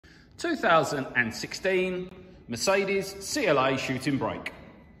2016 Mercedes CLA shooting brake.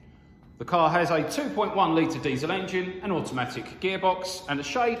 The car has a 2.1 litre diesel engine, an automatic gearbox and a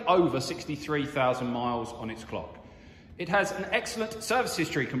shade over 63,000 miles on its clock. It has an excellent service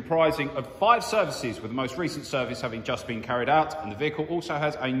history comprising of 5 services, with the most recent service having just been carried out, and the vehicle also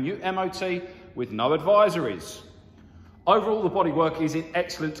has a new MOT with no advisories. Overall, the bodywork is in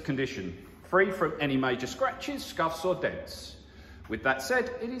excellent condition, free from any major scratches, scuffs or dents. With that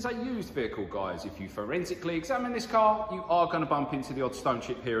said, it is a used vehicle, guys. If you forensically examine this car, you are going to bump into the odd stone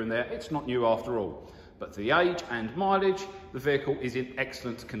chip here and there. It's not new after all. But for the age and mileage, the vehicle is in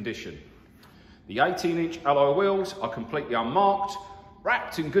excellent condition. The 18-inch alloy wheels are completely unmarked,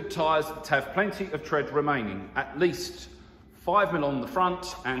 wrapped in good tyres that have plenty of tread remaining, at least 5mm on the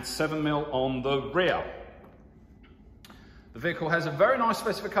front and 7mm on the rear. The vehicle has a very nice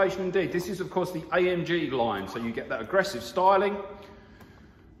specification indeed. This is of course the AMG line, so you get that aggressive styling.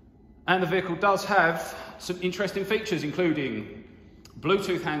 And the vehicle does have some interesting features, including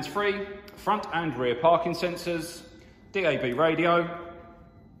Bluetooth hands-free, front and rear parking sensors, DAB radio,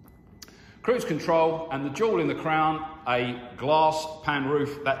 cruise control, and the jewel in the crown, a glass pan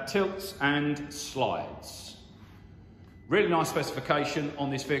roof that tilts and slides. Really nice specification on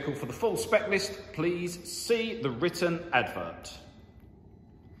this vehicle. For the full spec list, please see the written advert.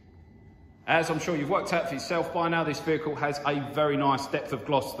 As I'm sure you've worked out for yourself by now, this vehicle has a very nice depth of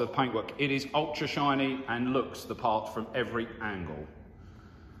gloss to the paintwork. It is ultra shiny and looks the part from every angle.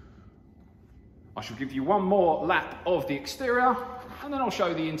 I shall give you one more lap of the exterior and then I'll show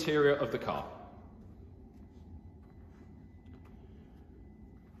you the interior of the car.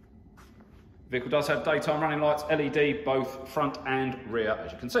 The vehicle does have daytime running lights, LED, both front and rear,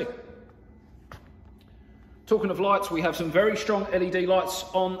 as you can see. Talking of lights, we have some very strong LED lights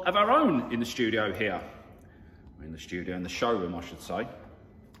on of our own in the studio here. In the showroom, I should say.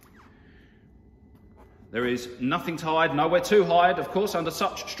 There is nothing to hide, nowhere to hide, of course, under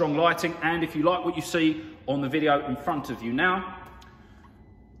such strong lighting. And if you like what you see on the video in front of you now,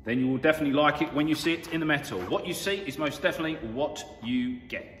 then you will definitely like it when you see it in the metal. What you see is most definitely what you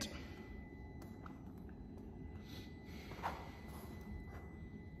get.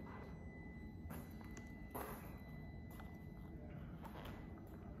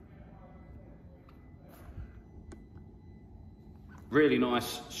 Really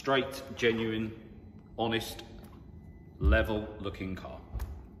nice, straight, genuine, honest, level looking car.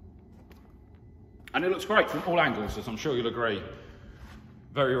 And it looks great from all angles, as I'm sure you'll agree.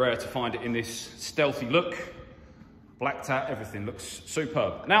 Very rare to find it in this stealthy look. Blacked out, everything looks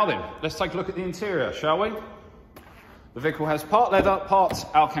superb. Now then, let's take a look at the interior, shall we? The vehicle has part leather, part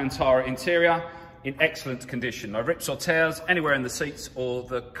Alcantara interior in excellent condition. No rips or tears anywhere in the seats or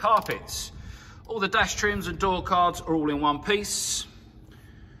the carpets. All the dash trims and door cards are all in one piece,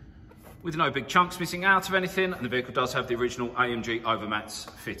 with no big chunks missing out of anything, and the vehicle does have the original AMG overmats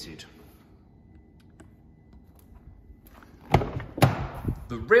fitted.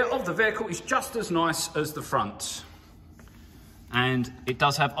 The rear of the vehicle is just as nice as the front, and it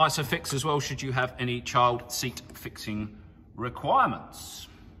does have ISOFIX as well should you have any child seat fixing requirements.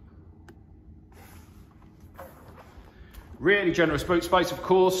 Really generous boot space, of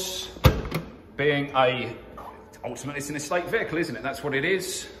course. Being ultimately it's an estate vehicle, isn't it? That's what it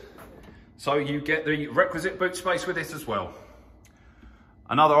is. So you get the requisite boot space with it as well.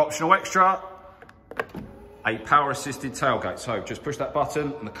 Another optional extra, a power assisted tailgate. So just push that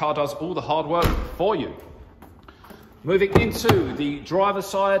button and the car does all the hard work for you. Moving into the driver's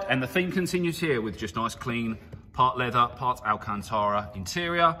side, and the theme continues here with just nice clean part leather, part Alcantara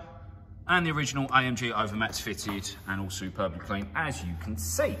interior, and the original AMG overmats fitted and all superbly clean, as you can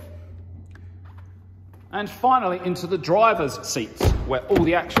see. And finally into the driver's seat, where all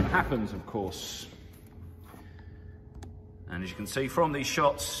the action happens, of course. And as you can see from these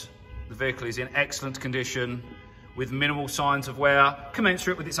shots, the vehicle is in excellent condition with minimal signs of wear,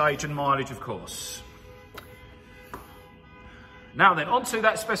 commensurate with its age and mileage, of course. Now then, onto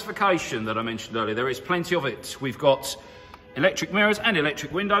that specification that I mentioned earlier. There is plenty of it. We've got electric mirrors and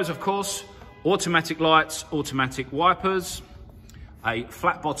electric windows, of course, automatic lights, automatic wipers, a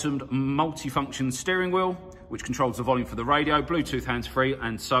flat-bottomed multi-function steering wheel, which controls the volume for the radio, Bluetooth hands-free,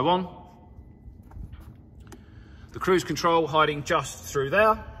 and so on. The cruise control hiding just through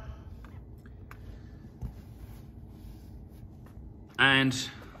there. And,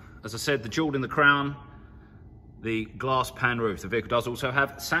 as I said, the jewel in the crown, the glass pan roof. The vehicle does also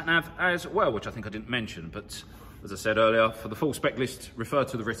have sat-nav as well, which I think I didn't mention, but as I said earlier, for the full spec list, refer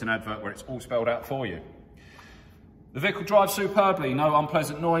to the written advert where it's all spelled out for you. The vehicle drives superbly, no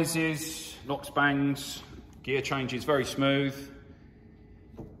unpleasant noises, locks, bangs, gear changes very smooth.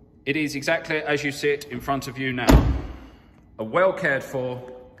 It is exactly as you sit in front of you now. A well cared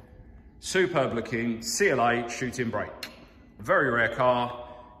for, superb looking CLA shooting brake. A very rare car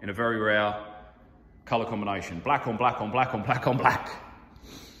in a very rare colour combination. Black on black on black on black on black.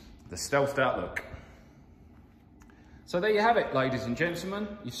 The stealthed out look. So there you have it, ladies and gentlemen.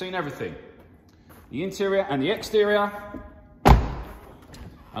 You've seen everything. The interior and the exterior.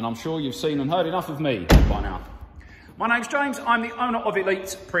 And I'm sure you've seen and heard enough of me by now. My name's James. I'm the owner of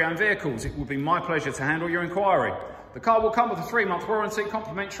Elite Pre-Owned Vehicles. It will be my pleasure to handle your inquiry. The car will come with a 3-month warranty,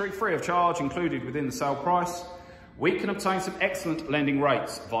 complimentary, free of charge, included within the sale price. We can obtain some excellent lending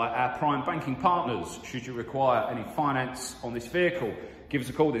rates via our prime banking partners. Should you require any finance on this vehicle, give us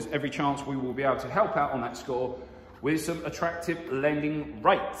a call. There's every chance we will be able to help out on that score with some attractive lending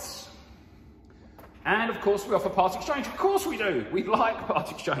rates. And of course, we offer part exchange. Of course we do. We like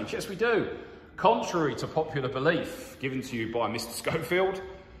part exchange. Yes, we do. Contrary to popular belief given to you by Mr. Schofield,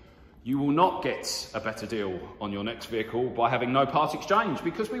 you will not get a better deal on your next vehicle by having no part exchange,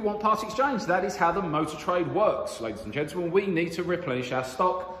 because we want part exchange. That is how the motor trade works, ladies and gentlemen. We need to replenish our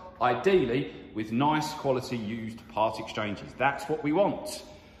stock, ideally with nice quality used part exchanges. That's what we want.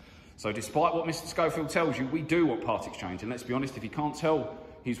 So despite what Mr. Schofield tells you, we do want part exchange. And let's be honest, if he can't tell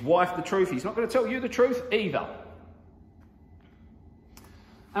his wife the truth, he's not going to tell you the truth either.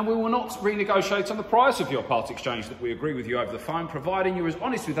 And we will not renegotiate on the price of your part exchange that we agree with you over the phone, providing you're as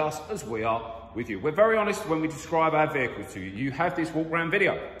honest with us as we are with you. We're very honest when we describe our vehicles to you. You have this walk-around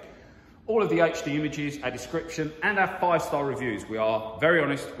video. All of the HD images, our description, and our 5-star reviews. We are very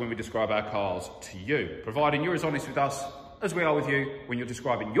honest when we describe our cars to you, providing you're as honest with us as we are with you when you're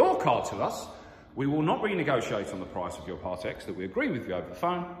describing your car to us. We will not renegotiate on the price of your part X that we agree with you over the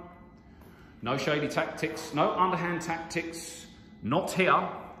phone. No shady tactics, no underhand tactics, not here.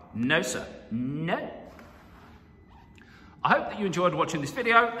 No, sir, no. I hope that you enjoyed watching this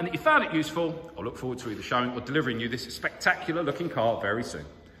video and that you found it useful. I look forward to either showing or delivering you this spectacular looking car very soon.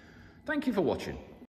 Thank you for watching.